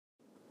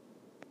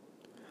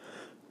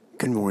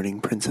Good morning,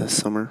 Princess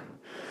Summer.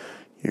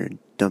 Your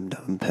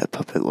dum-dum pet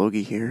puppet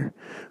Logie here,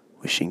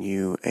 wishing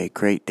you a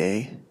great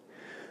day.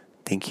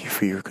 Thank you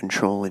for your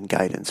control and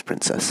guidance,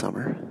 Princess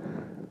Summer.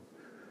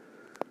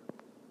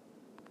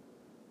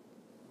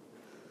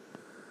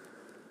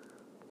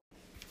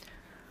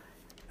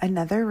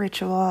 Another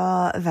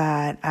ritual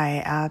that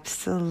I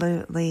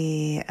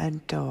absolutely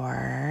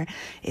adore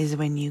is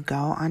when you go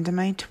onto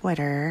my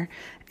Twitter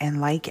and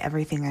like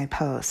everything I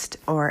post,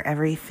 or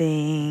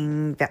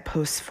everything that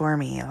posts for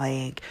me,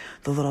 like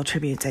the little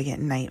tributes I get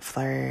in Night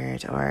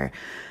Flirt, or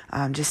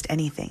just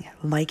anything.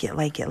 Like it,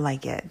 like it,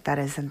 like it. That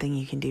is something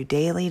you can do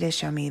daily to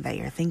show me that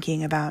you're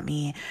thinking about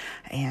me,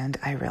 and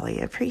I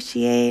really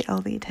appreciate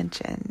all the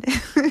attention.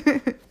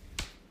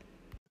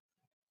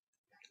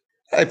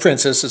 Hi,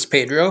 Princess. It's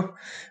Pedro.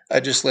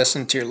 I just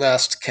listened to your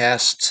last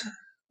cast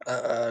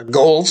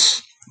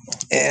goals,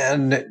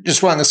 and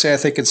just wanted to say I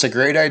think it's a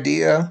great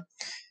idea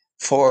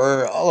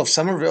for all of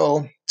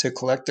Somerville to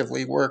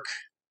collectively work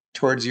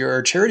towards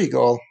your charity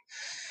goal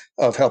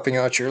of helping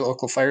out your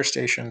local fire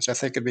stations. I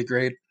think it'd be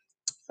great,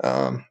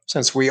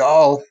 since we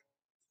all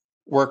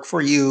work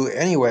for you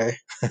anyway.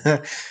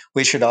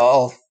 We should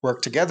all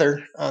work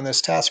together on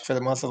this task for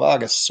the month of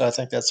August. So I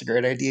think that's a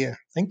great idea.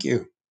 Thank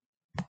you.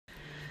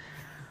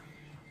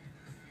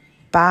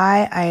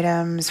 Buy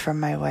items from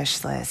my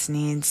wish list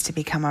needs to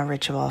become a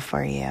ritual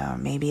for you.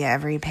 Maybe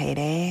every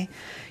payday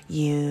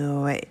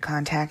you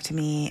contact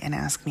me and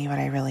ask me what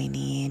I really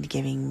need,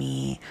 giving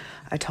me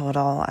a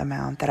total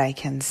amount that I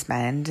can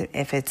spend.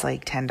 If it's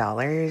like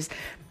 $10,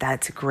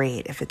 that's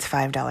great. If it's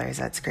 $5,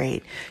 that's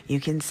great.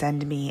 You can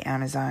send me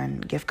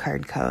Amazon gift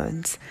card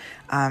codes,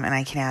 and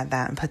I can add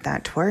that and put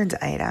that towards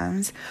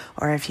items.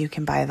 Or if you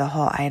can buy the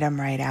whole item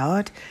right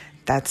out,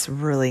 that's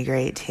really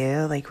great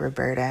too, like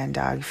Roberta and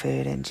dog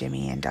food, and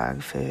Jimmy and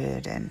dog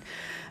food, and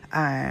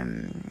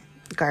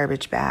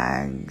garbage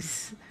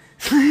bags,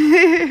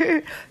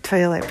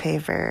 toilet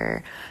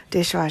paper,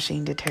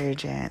 dishwashing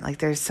detergent. Like,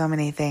 there's so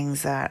many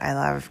things that I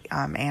love.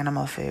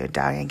 Animal food,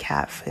 dog and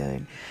cat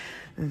food,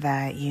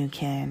 that you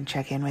can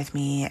check in with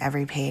me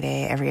every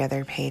payday, every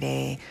other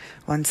payday,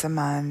 once a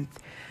month.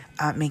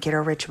 Make it a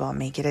ritual.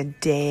 Make it a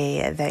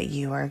day that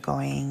you are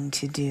going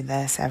to do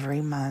this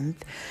every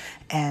month,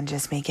 and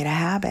just make it a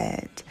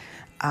habit.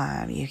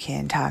 You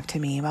can talk to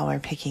me while we're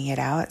picking it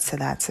out, so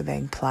that's a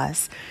big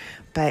plus.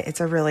 But it's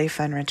a really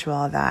fun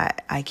ritual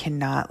that I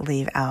cannot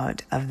leave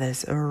out of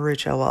this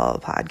ritual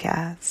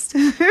podcast.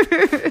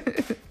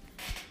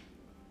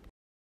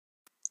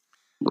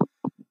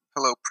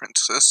 Hello,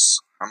 Princess.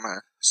 I'm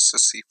a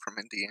sissy from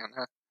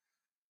Indiana.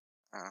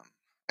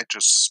 I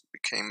just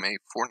became a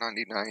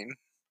 $4.99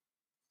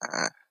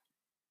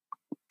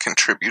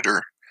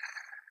 contributor.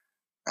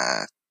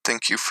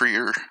 Thank you for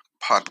your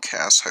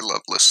podcast. I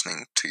love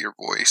listening to your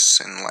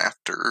voice and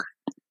laughter,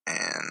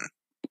 and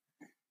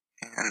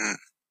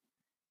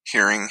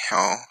hearing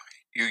how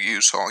you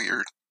use all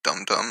your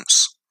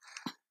dum-dums.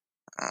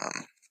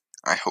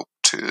 I hope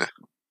to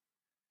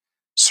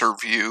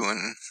serve you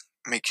and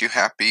make you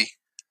happy,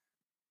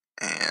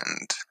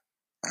 and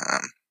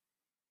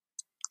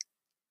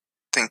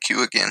thank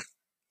you again.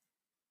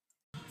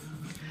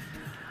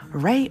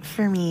 Right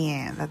for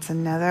me. That's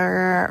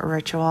another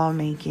ritual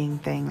making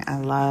thing I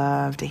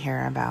love to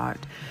hear about.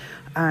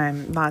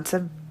 Lots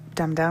of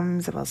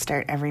dum-dums will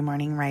start every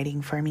morning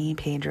writing for me.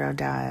 Pedro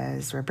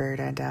does,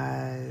 Roberta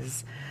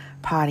does,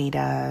 Potty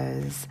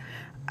does.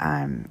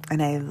 And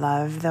I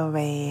love the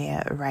way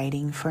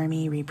writing for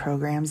me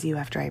reprograms you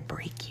after I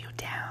break you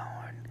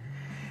down.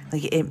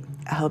 Like, it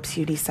helps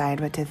you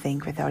decide what to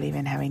think without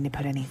even having to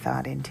put any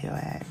thought into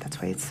it.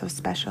 That's why it's so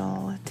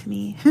special to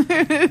me.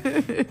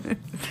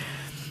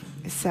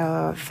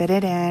 So fit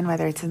it in,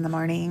 whether it's in the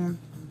morning,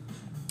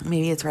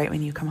 maybe it's right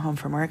when you come home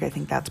from work. I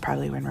think that's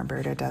probably when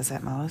Roberta does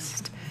it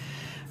most.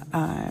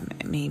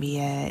 Maybe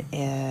it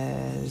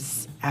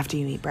is after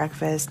you eat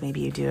breakfast. Maybe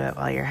you do it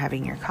while you're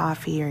having your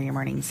coffee or your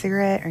morning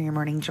cigarette or your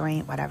morning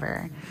joint,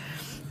 whatever.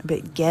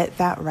 But get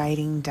that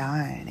writing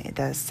done.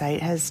 The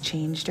site has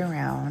changed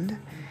around,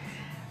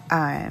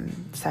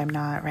 so I'm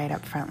not right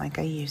up front like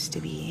I used to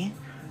be.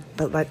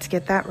 But let's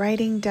get that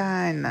writing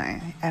done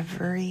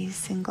every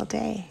single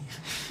day.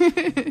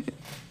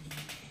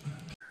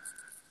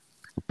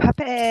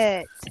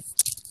 Puppet!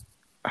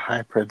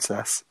 Hi,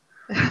 Princess.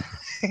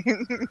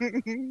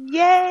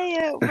 Yay,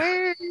 it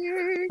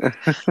worked!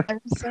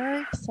 I'm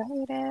so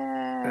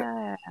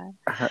excited.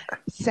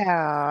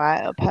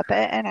 So,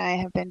 Puppet and I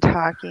have been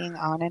talking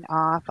on and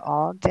off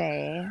all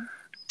day.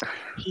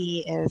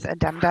 He is a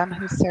dum-dum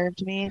who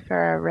served me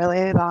for a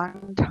really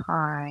long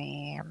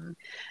time,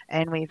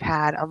 and we've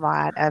had a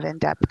lot of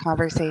in-depth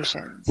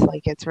conversations.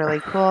 Like, it's really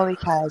cool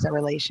because a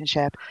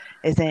relationship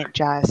isn't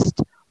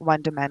just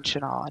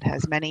one-dimensional. It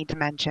has many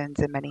dimensions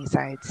and many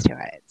sides to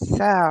it.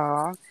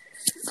 So,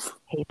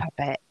 hey,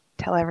 Puppet,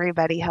 tell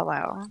everybody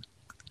hello.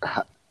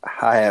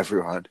 Hi,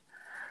 everyone.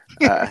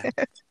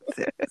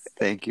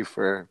 Thank you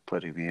for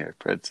putting me here,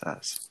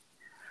 Princess.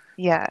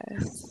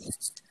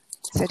 Yes.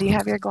 So do you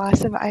have your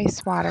glass of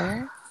ice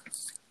water?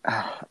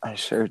 I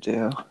sure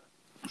do.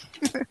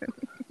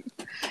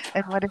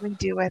 And what do we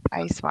do with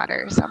ice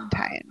water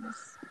sometimes?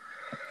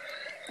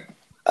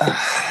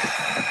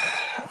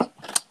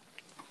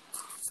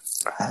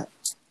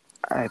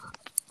 I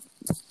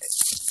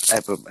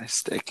put my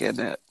stick in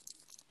it.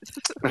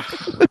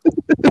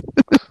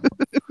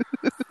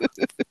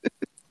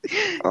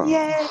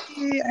 Yay!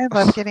 I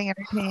love getting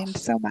entertained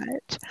so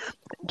much.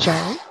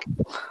 Jerk,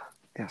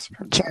 Yes, jerk,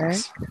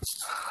 Princess.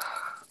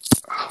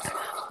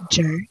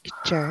 jerk,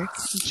 jerk,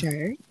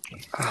 jerk,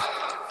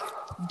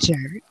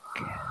 jerk.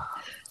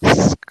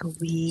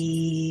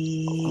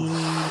 Squeeze,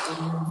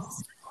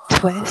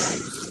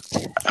 twist,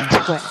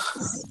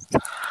 twist.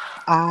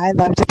 I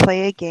love to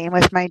play a game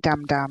with my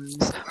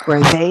dum-dums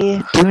where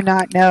they do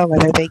not know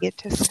whether they get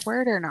to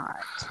squirt or not.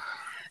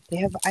 They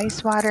have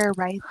ice water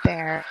right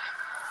there.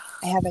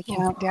 I have a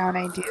countdown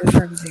I do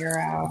from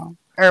from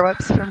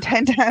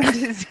 10 down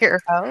to 0.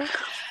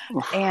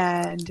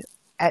 And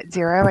at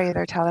 0, I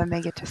either tell them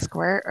they get to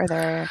squirt or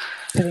they're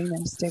putting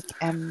their stick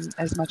and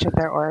as much of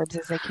their orbs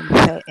as they can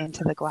fit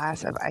into the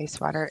glass of ice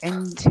water,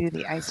 into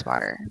the ice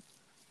water.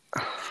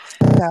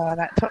 So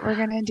that's what we're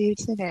going to do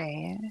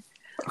today.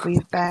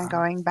 We've been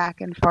going back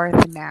and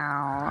forth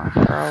now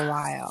for a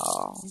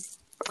while.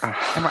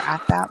 And we're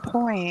at that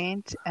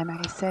point, and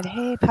I said,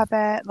 hey,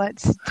 Puppet,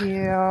 let's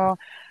do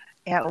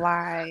it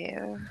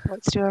live.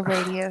 Let's do a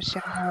radio show,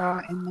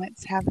 and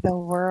let's have the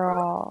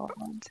world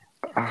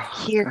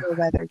hear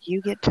whether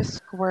you get to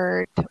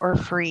squirt or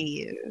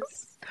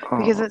freeze.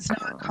 Because it's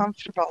not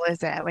comfortable,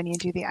 is it, when you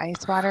do the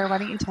ice water? Why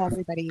don't you tell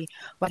everybody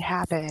what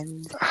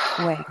happens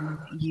when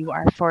you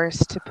are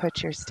forced to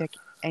put your stick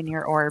and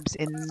your orbs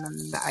in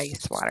the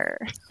ice water?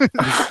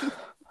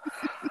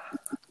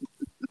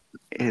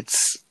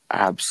 It's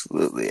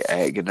absolutely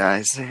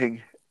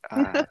agonizing,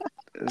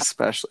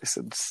 especially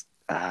since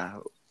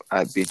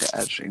I've been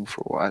edging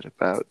for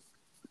about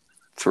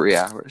 3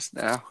 hours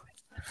now.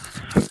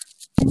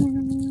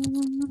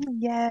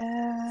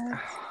 Yes.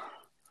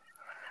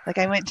 Like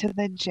I went to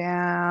the gym,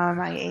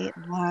 I ate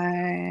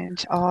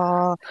lunch,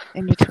 all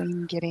in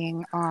between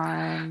getting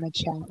on the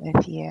chat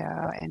with you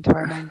and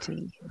tormenting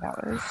you.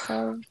 That was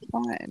so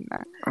fun.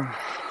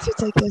 So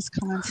it's like this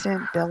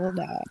constant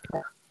build-up.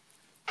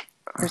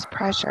 There's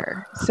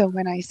pressure. So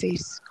when I say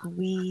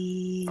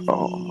squeeze, and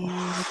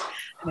I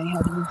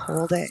have you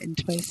hold it and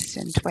twist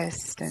and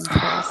twist and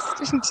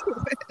twist and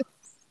twist,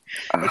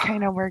 it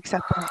kind of works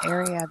up an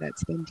area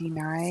that's been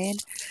denied.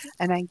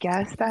 And I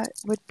guess that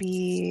would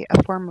be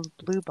a form of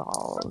blue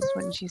balls,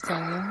 wouldn't you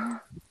say?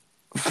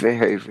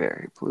 Very,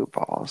 very blue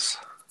balls.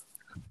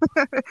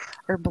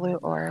 Or blue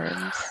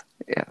orbs.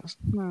 Yes.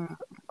 I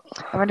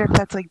wonder if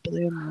that's like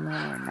blue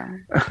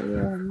moon.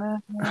 Blue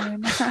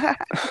moon.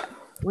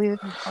 Blue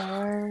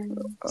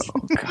orbs.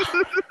 Oh,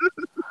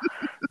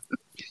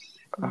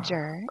 God.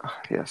 Jerk.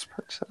 Yes,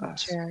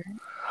 Princess. Jerk.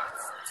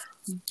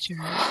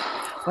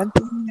 One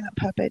thing that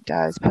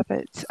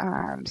Puppet's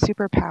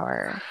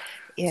superpower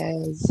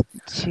is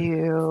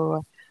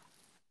to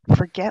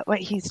forget what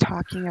he's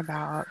talking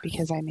about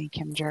because I make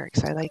him jerk.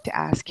 So I like to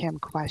ask him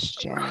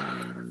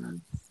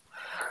questions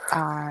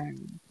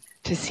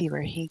to see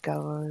where he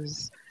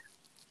goes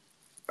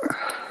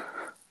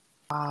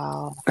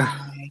while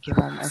I give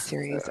him a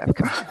series of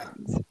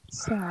commands.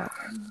 So,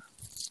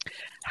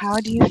 how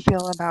do you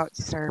feel about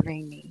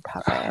serving me,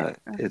 Puppet?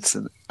 It's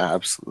an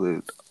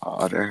absolute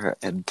honor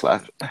and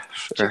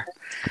pleasure.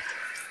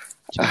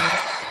 I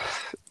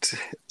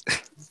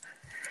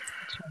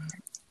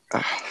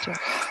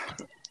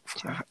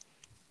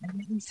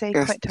didn't say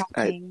quit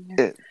talking.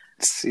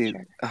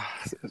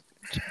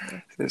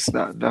 There's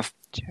not enough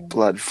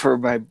blood for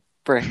my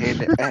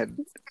brain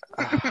and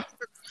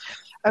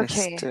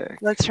okay,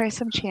 let's try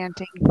some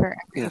chanting for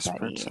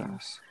everybody.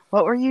 Yes,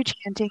 what were you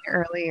chanting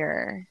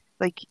earlier?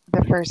 Like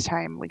the first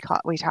time we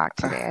talked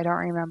today? I don't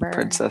remember.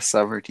 Princess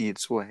Summer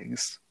needs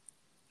wings.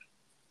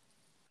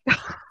 Yes,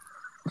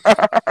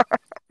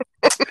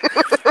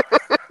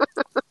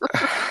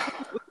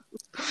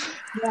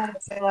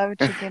 I love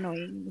chicken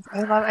wings.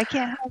 I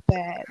can't help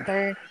it.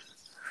 I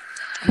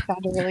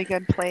found a really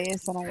good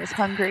place and I was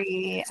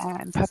hungry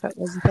and Puppet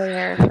was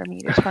there for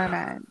me to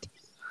torment.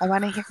 I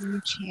want to hear you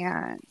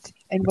chant.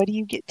 And what do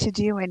you get to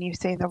do when you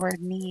say the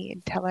word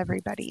need? Tell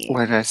everybody.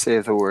 When I say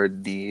the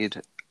word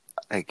need,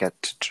 I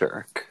get to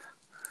jerk.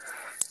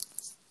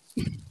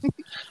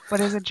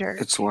 What is a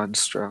jerk? It's one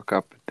stroke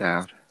up and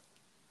down.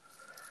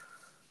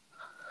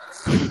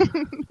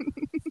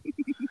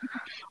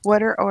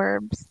 What are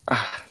orbs?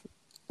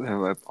 They're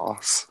my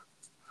balls.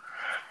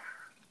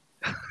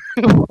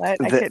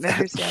 What? I couldn't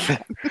understand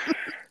that.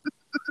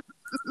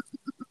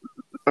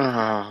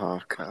 Oh,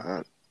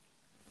 God.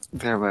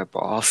 They're my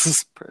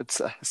balls,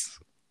 Princess.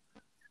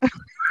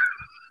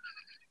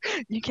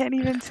 You can't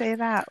even say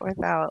that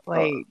without,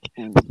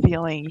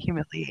 feeling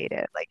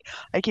humiliated. Like,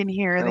 I can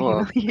hear the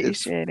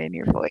humiliation in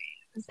your voice.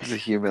 The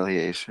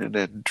humiliation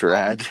and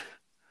dread.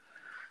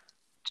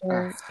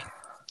 Jerk.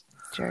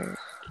 Jerk.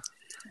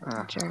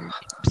 Jerk.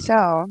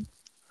 So,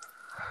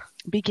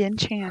 begin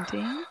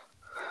chanting.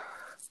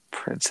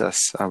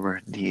 Princess Summer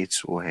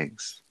needs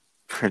wings.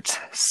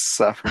 Princess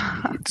Summer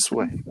needs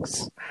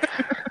wings.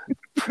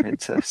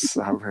 Princess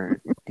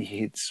Summer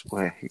needs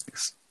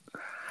wings.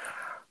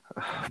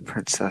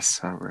 Princess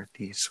Summer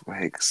needs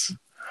wings.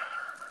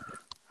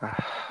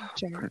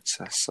 Jerk.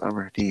 Princess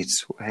Summer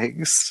needs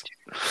wings.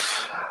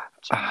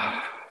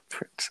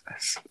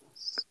 Princess.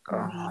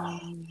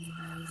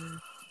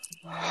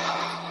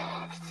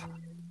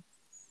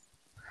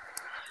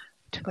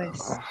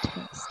 Twist.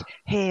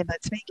 Hey,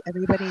 let's make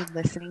everybody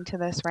listening to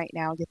this right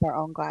now get their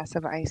own glass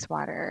of ice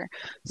water.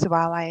 So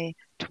while I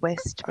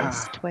twist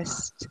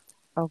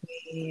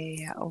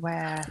away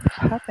with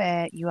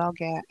Puppet, you all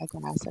get a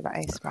glass of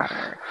ice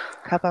water,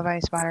 cup of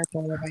ice water,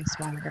 bowl of ice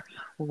water,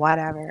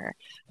 whatever.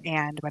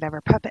 And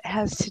whatever Puppet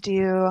has to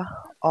do,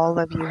 all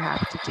of you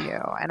have to do.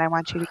 And I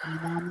want you to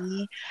email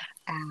me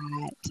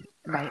at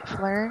Night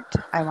Flirt.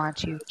 I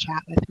want you to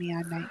chat with me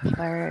on Night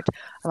Flirt.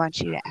 I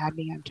want you to add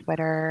me on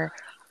Twitter,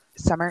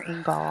 Summer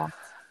Ingle.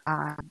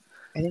 I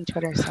think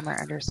Twitter is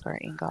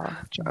Summer_Ingle.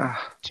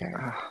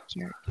 Jerk,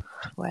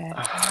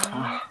 twist.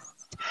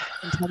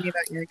 And tell me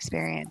about your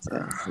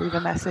experiences. Leave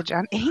a message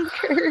on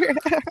Anchor,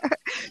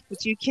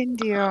 which you can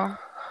do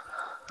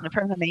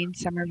from the main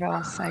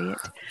Somerville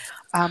site.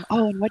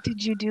 And what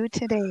did you do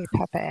today,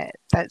 Puppet,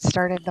 that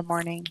started the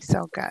morning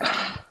so good?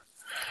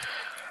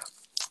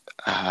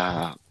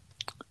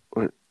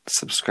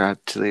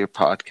 Subscribe to your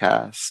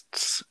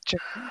podcasts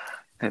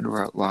and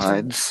wrote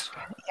lines.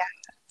 Yeah.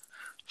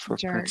 For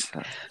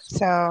Princess.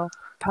 So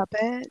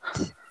Puppet.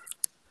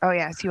 Oh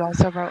yes, you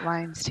also wrote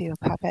lines too.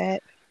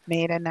 Puppet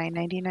made a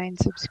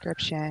 $9.99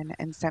 subscription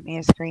and sent me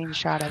a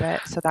screenshot of it.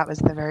 So that was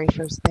the very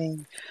first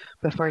thing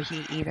before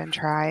he even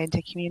tried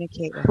to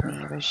communicate with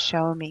me, was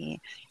show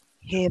me,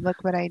 hey,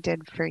 look what I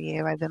did for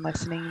you. I've been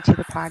listening to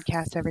the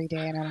podcast every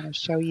day and I want to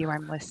show you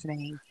I'm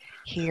listening.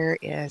 Here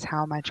is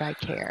how much I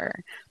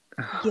care.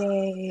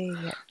 Yay,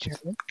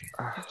 jerk.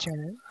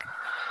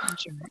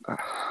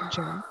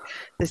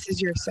 This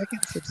is your second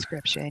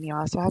subscription. You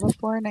also have a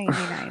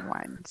 $4.99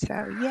 one. So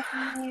yay,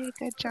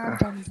 good job,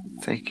 Dum Dum.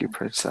 Thank you,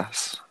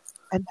 Princess.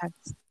 And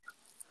that's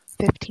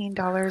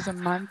 $15 a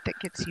month. That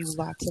gets you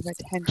lots of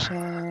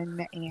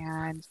attention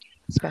and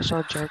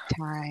special jerk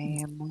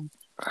time.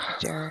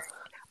 Jerk.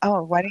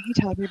 Oh, why don't you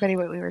tell everybody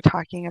what we were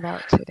talking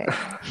about today?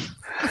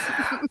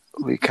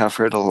 We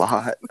covered a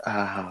lot.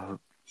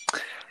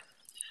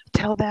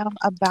 Tell them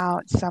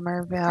about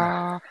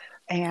Somerville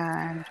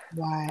and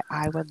what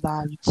I would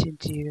love to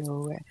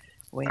do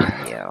with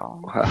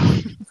you.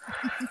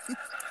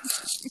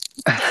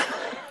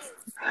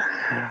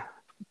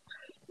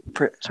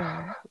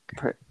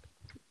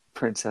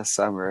 Princess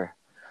Summer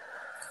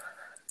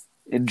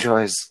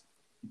enjoys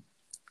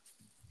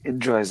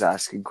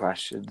asking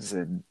questions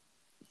and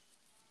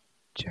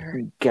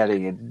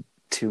getting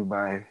into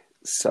my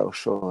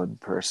social and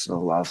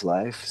personal love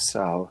life.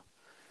 So,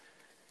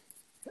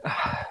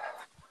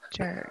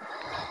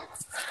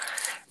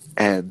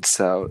 and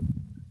so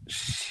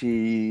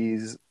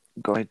she's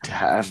going to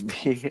have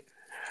me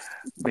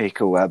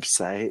make a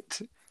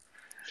website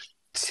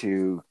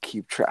to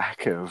keep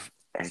track of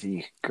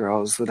any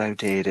girls that I'm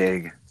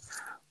dating.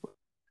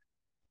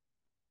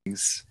 And,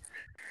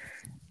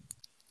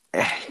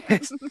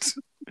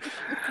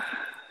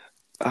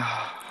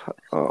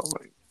 oh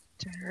my.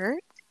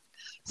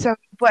 So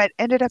what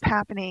ended up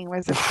happening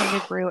was it kind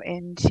of grew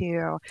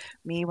into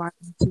me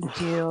wanting to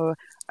do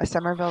a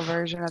Somerville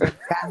version of The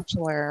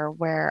Bachelor,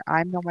 where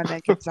I'm the one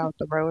that gives out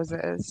the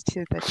roses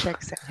to the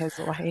chicks in his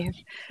life,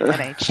 and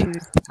I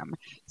choose them.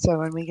 So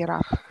when we get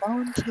off the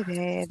phone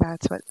today,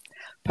 that's what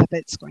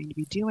Puppet's going to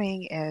be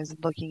doing, is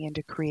looking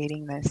into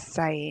creating this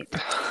site.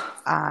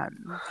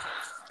 I'm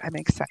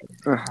excited.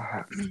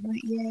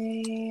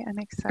 Yay, I'm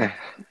excited.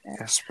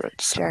 Yes,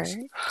 Princess.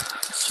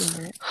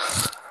 Jerk.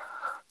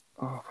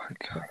 Oh my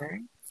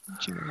god.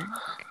 Jerk.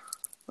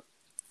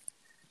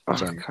 Oh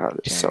my god,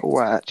 it's so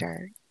wet.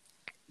 Jerk.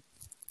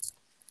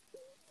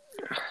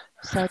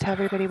 So tell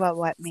everybody what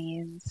wet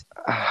means.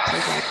 So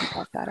glad you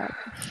brought that up.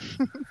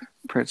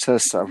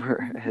 Princess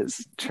Summer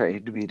has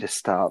trained me to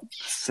stop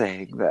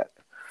saying that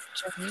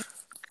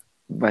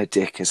my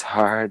dick is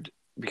hard,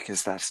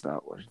 because that's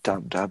not what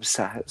Dum Dum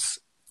says.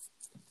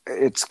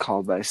 It's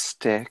called my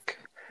stick.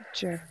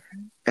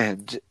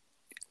 And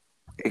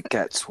it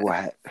gets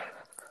wet.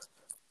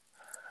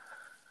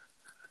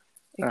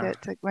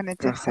 When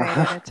it's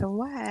excited, it's a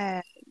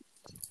wet.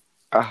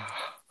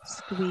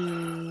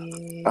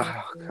 Squeeze.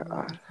 Oh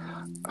god.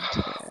 Oh my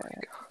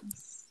god.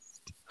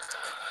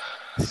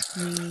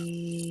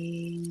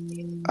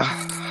 Squeeze.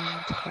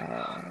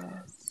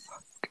 Twist.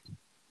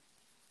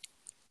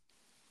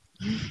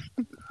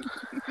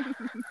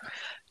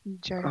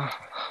 Jerk.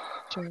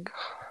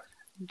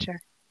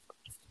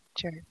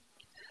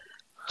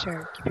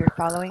 If you're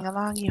following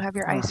along, you have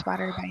your ice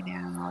water by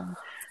now,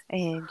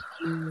 and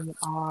you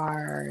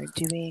are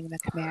doing the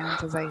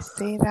commands as I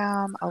say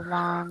them,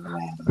 along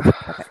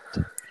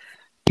with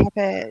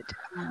Puppet.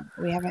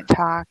 We haven't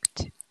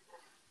talked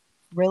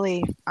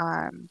really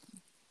on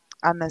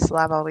this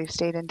level. We've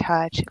stayed in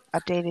touch,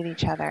 updated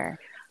each other,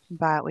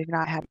 but we've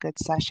not had a good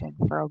session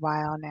for a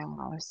while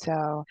now.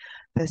 So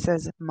this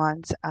is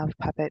months of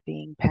Puppet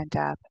being pent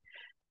up,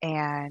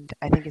 and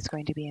I think it's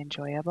going to be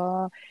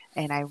enjoyable.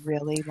 And I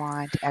really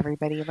want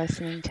everybody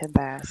listening to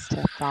this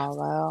to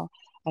follow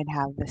and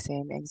have the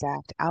same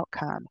exact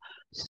outcome.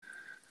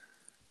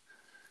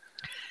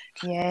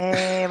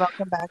 Yay,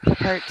 welcome back to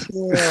part 2.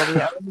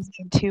 We always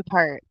do 2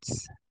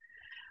 parts.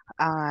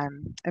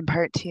 And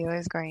part 2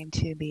 is going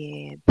to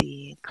be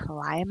the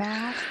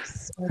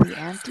climax or the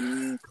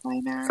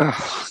anti-climax.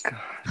 Oh,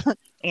 God.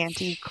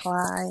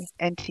 Anti-cla.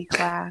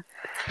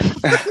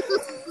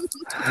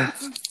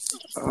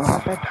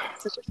 Oh,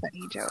 That's such a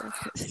funny joke.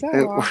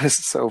 it was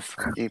so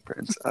funny,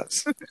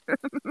 Princess.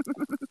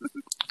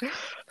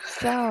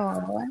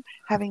 So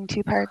having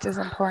 2 parts is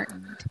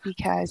important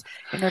because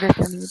in order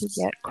for me to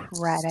get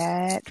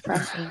credit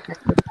from Anchor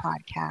for the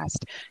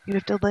podcast, you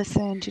have to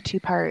listen to 2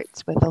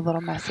 parts with a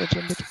little message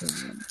in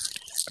between.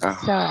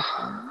 So,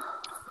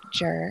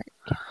 jerk,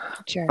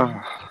 jerk,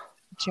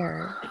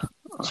 jerk,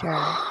 jerk.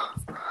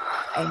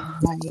 I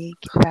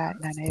like that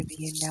none of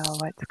you know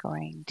what's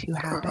going to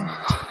happen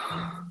to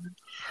you.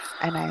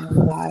 And I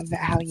love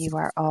how you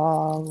are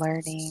all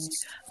learning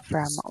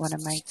from one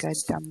of my good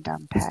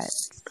dum-dum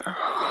pets.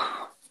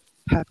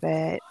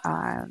 Puppet.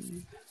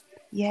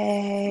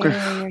 Yay,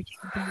 your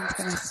countdown's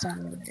gonna start.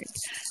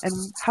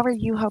 And how are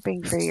you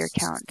hoping for your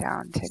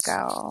countdown to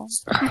go?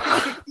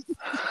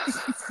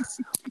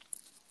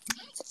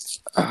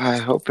 I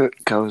hope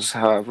it goes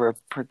however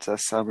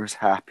Princess Summer's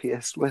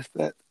happiest with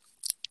it.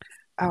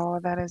 Oh,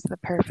 that is the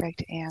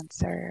perfect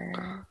answer.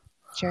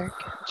 Jerk,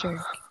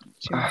 jerk,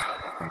 jerk,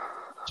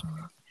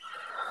 jerk,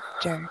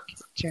 jerk,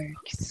 jerk.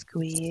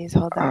 Squeeze.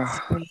 Hold that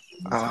squeeze.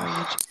 Where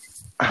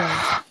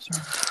you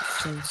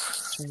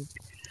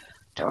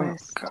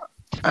jerk.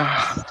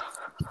 Twist,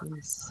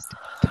 twist,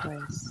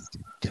 twist,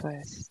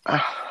 twist,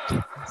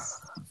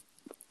 twist.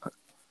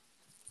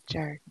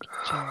 Jerk,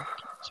 jerk,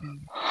 jerk,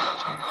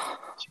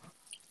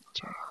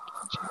 jerk,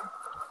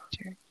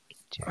 jerk,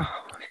 jerk. Oh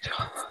my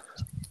God.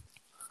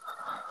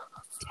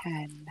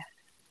 10,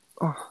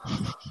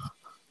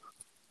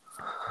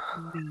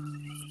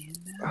 9.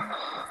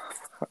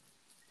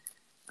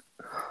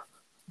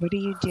 What are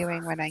you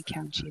doing when I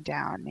count you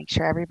down? Make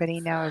sure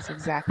everybody knows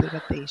exactly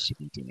what they should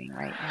be doing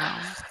right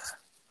now.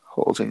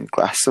 Holding a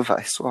glass of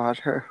ice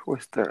water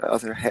with their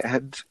other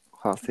hand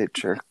while they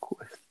jerk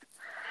with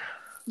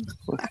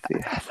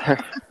the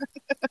other.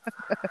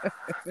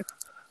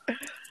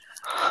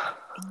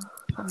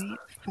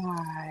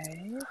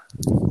 8.5.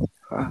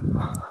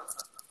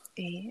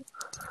 8.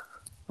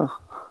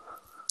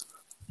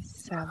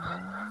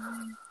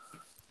 7.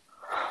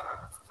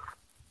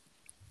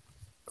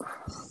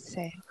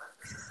 6.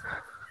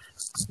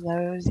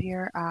 Close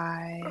your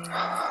eyes.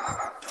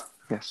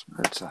 Yes,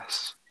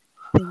 Princess.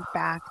 Think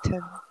back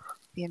to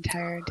the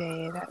entire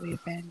day that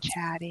we've been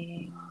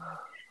chatting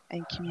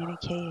and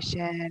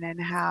communication and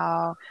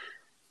how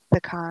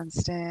the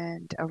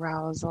constant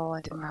arousal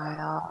and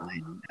denial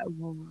and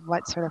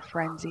what sort of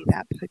frenzy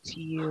that puts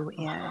you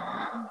in.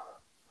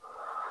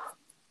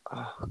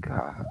 Oh,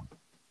 God.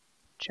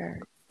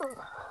 Jerk.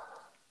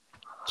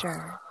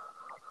 Jerk.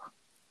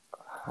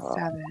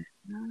 7.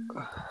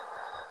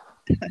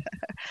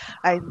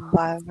 I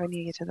love when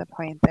you get to the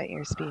point that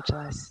you're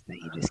speechless, that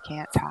you just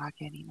can't talk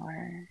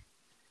anymore.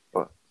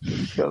 Well,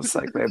 it feels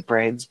like my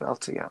brain's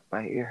melting out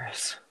my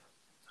ears.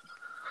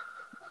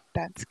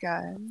 That's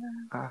good.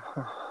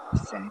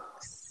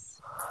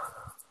 6.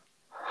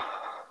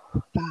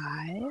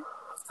 5.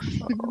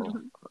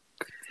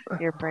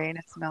 Your brain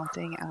is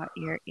melting out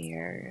your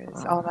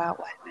ears. All that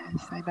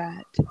wetness, I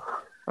bet.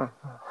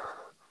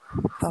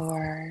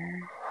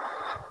 4.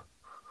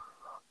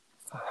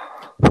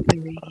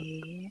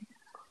 3.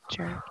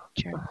 Jerk,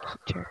 jerk,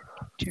 jerk,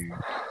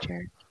 jerk,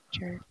 jerk,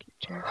 jerk,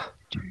 jerk,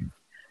 jerk,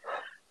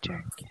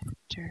 jerk,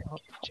 jerk,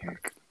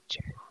 jerk,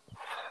 jerk.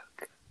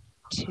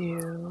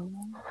 2.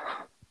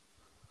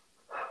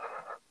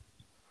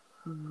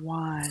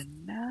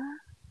 1.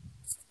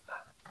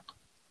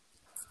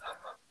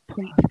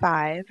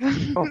 0.5.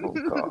 Oh,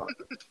 God.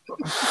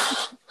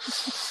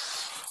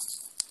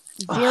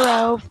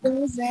 0.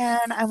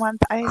 Frozen. I want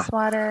the ice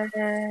water.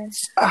 The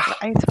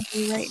ice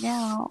water right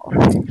now.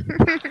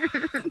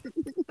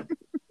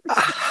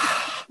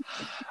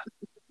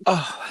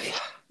 Oh,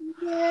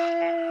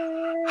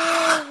 Yay.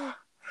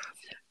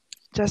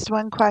 Just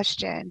one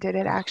question. Did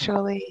it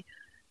actually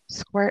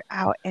squirt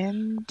out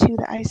into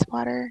the ice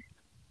water?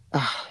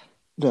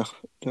 No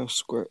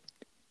squirt.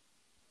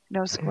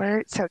 No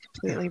squirt, so it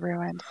completely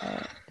ruined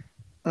it.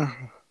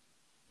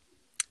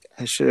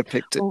 I should have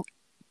picked a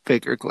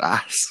bigger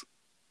glass.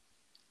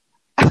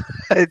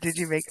 Did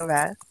you make a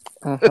mess?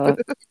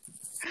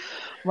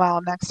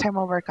 Well, next time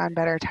we'll work on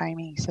better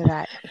timing so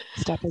that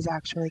stuff is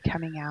actually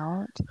coming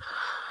out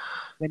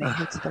when it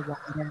hits the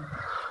water.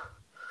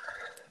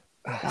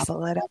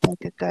 Bubble it up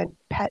like a good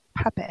pet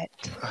puppet.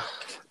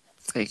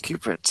 Thank you,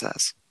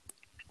 Princess.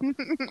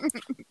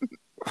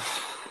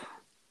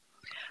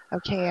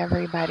 Okay,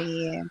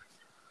 everybody.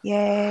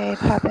 Yay,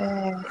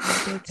 puppet.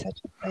 You did such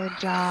a good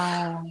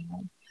job.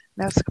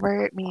 No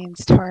squirt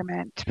means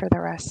torment for the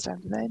rest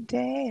of the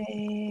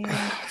day.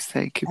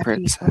 Thank you, After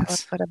you take a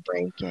Princess. little bit of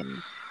break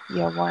and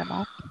you warm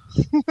up.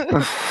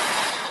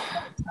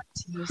 Talk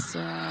to you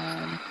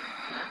soon.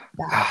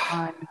 Back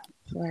on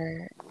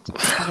flirt.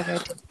 Have a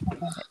good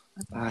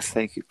day.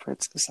 Thank you,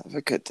 Princess. Have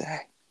a good day.